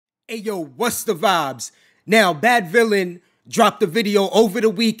Hey yo, what's the vibes? Now, Bad Villain dropped a video over the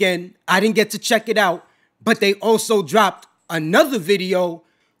weekend. I didn't get to check it out, but they also dropped another video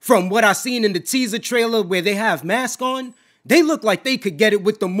from what I seen in the teaser trailer where they have masks on. They look like they could get it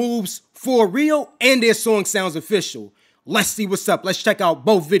with the moves for real, and their song sounds official. Let's see what's up. Let's check out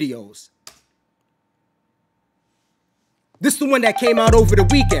both videos. This is the one that came out over the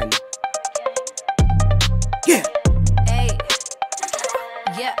weekend. Yeah. Hey.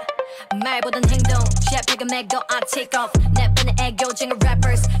 Yeah. 말보단 행동. jetpack 맥도 I take off. 내뱉는 애교쟁이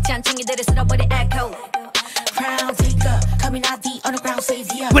rappers. 잔챙이들이 쓸어버린 echo. Crown taker. Coming out the underground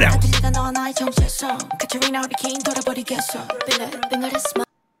savior. What else?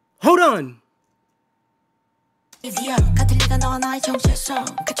 Hold on.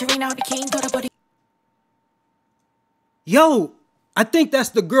 Yo, I think that's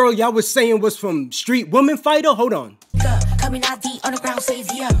the girl y'all was saying was from Street Woman Fighter. Hold on.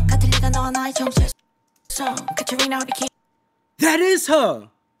 That is her.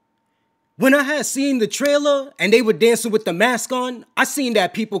 When I had seen the trailer and they were dancing with the mask on, I seen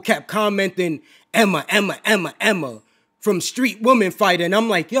that people kept commenting, Emma, Emma, Emma, Emma from Street Woman Fighter. And I'm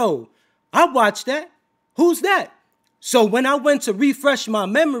like, yo, I watched that. Who's that? So when I went to refresh my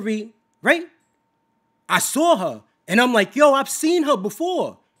memory, right, I saw her. And I'm like, yo, I've seen her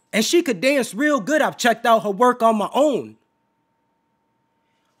before. And she could dance real good. I've checked out her work on my own.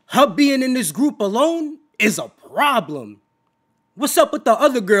 Her being in this group alone is a problem. What's up with the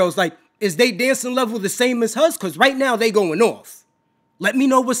other girls? Like, is they dancing level the same as hers? Because right now they going off. Let me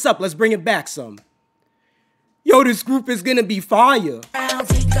know what's up. Let's bring it back some. Yo, this group is going to be fire.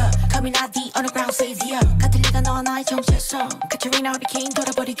 Coming out the underground savior. Katrina became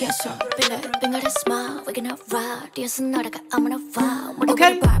finger smile, waking up right. I'm on a fire.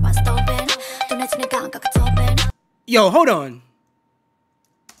 Okay. Yo, hold on.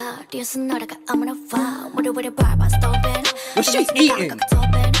 What's she eating?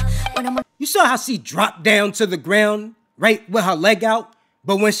 You saw how she dropped down to the ground, right, with her leg out?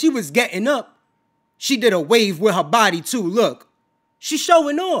 But when she was getting up, she did a wave with her body too. Look, she's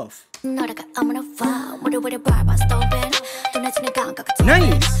showing off. Nice.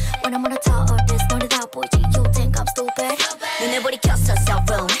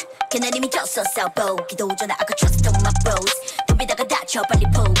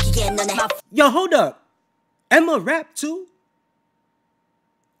 Yo, hold up. Emma rap too?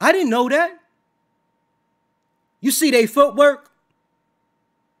 I didn't know that. You see they footwork?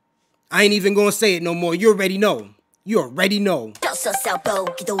 I ain't even gonna say it no more. You already know. You already know.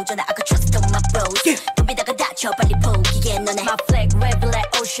 Yeah. My flag red like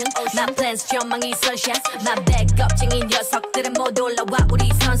ocean. My plans 전망이 sunshine. My back up 쟁인 녀석들은 모두 올라와 우리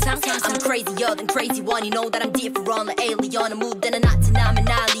선상. I'm crazier than crazy one. You know that I'm different from an alien. 무대는 나타나면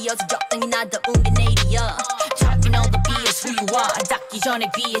난리여서 적당히 나다운 게 내일이야. Talking all the BS who you are. 닿기 전에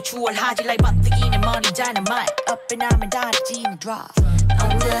귀에 추월하지 like 번뜩이는 머리 dynamite. Up and I'm a dynamite drop.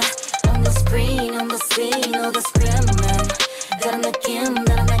 On the screen, on the scene, all the screaming.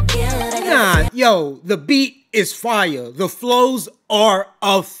 Nah, yo, the beat is fire. The flows are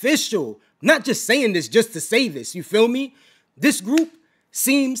official. Not just saying this just to say this, you feel me? This group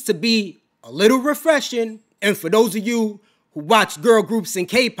seems to be a little refreshing. And for those of you who watch girl groups in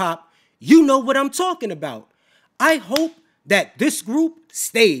K-pop, you know what I'm talking about. I hope that this group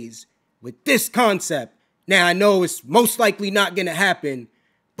stays with this concept. Now, I know it's most likely not going to happen,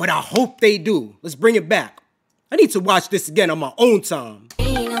 but I hope they do. Let's bring it back. I need to watch this again on my own time.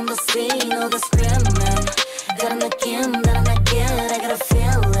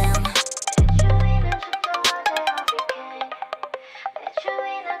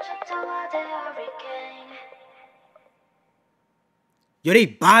 Yo, they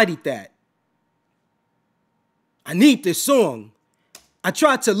bodied that. I need this song. I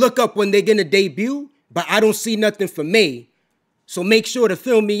tried to look up when they're gonna debut, but I don't see nothing for May. So make sure to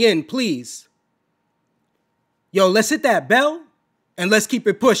fill me in, please. Yo, let's hit that bell and let's keep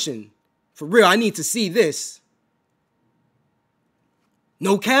it pushing. For real, I need to see this.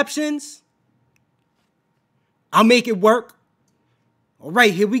 No captions? I'll make it work. All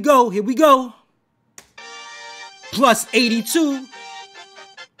right, here we go. Here we go. Plus 82.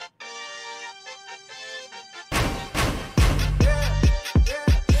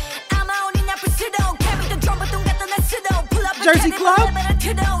 Jersey Club?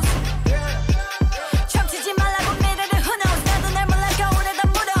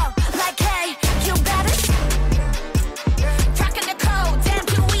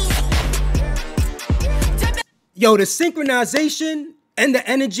 Yo, the synchronization and the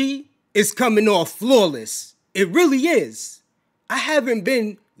energy is coming off flawless. It really is. I haven't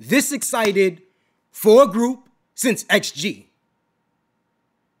been this excited for a group since XG.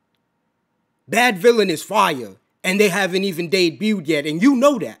 Bad Villain is fire, and they haven't even debuted yet, and you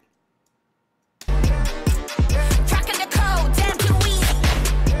know that.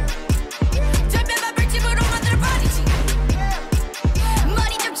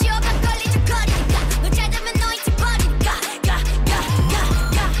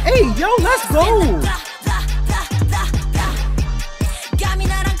 Hey, yo, let's go.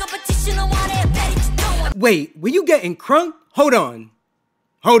 Wait, were you getting crunk? Hold on.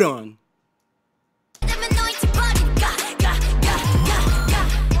 Hold on.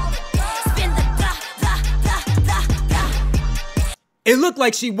 It looked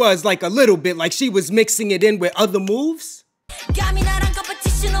like she was, like a little bit, like she was mixing it in with other moves.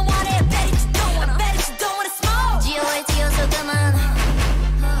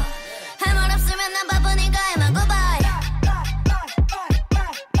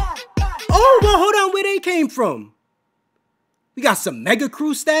 Oh, well, hold on, where they came from? We got some mega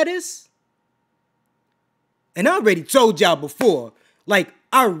crew status? And I already told y'all before, like,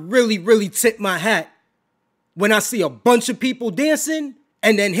 I really tip my hat when I see a bunch of people dancing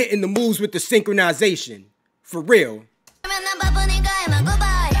and then hitting the moves with the synchronization. For real.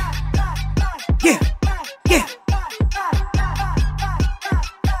 Yeah, yeah.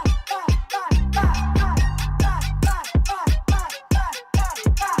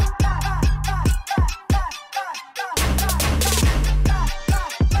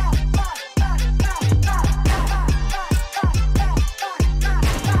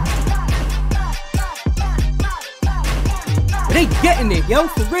 They getting it, yo,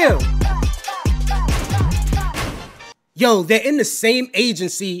 for real. Yo, they're in the same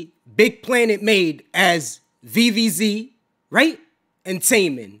agency Big Planet made as VVZ, right? And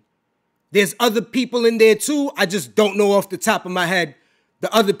Taemin. There's other people in there too. I just don't know off the top of my head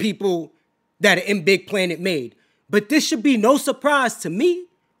the other people that are in Big Planet made. But this should be no surprise to me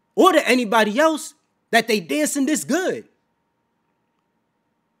or to anybody else that they dancing this good.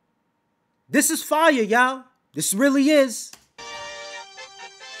 This is fire, y'all. This really is.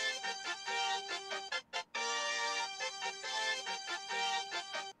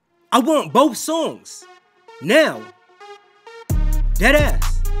 I want both songs. Now. Deadass.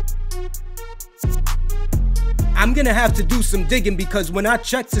 I'm gonna have to do some digging because when I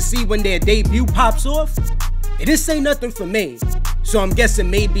check to see when their debut pops off, it didn't say nothing for May. So I'm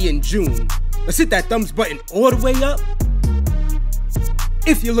guessing maybe in June. Let's hit that thumbs button all the way up.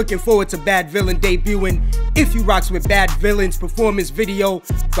 If you're looking forward to Bad Villain debuting, if you rocks with Bad Villain's performance video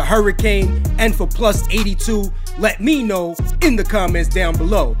for Hurricane and for Plus 82, let me know in the comments down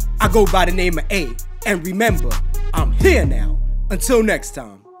below. I go by the name of A. And remember, I'm here now. Until next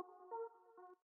time.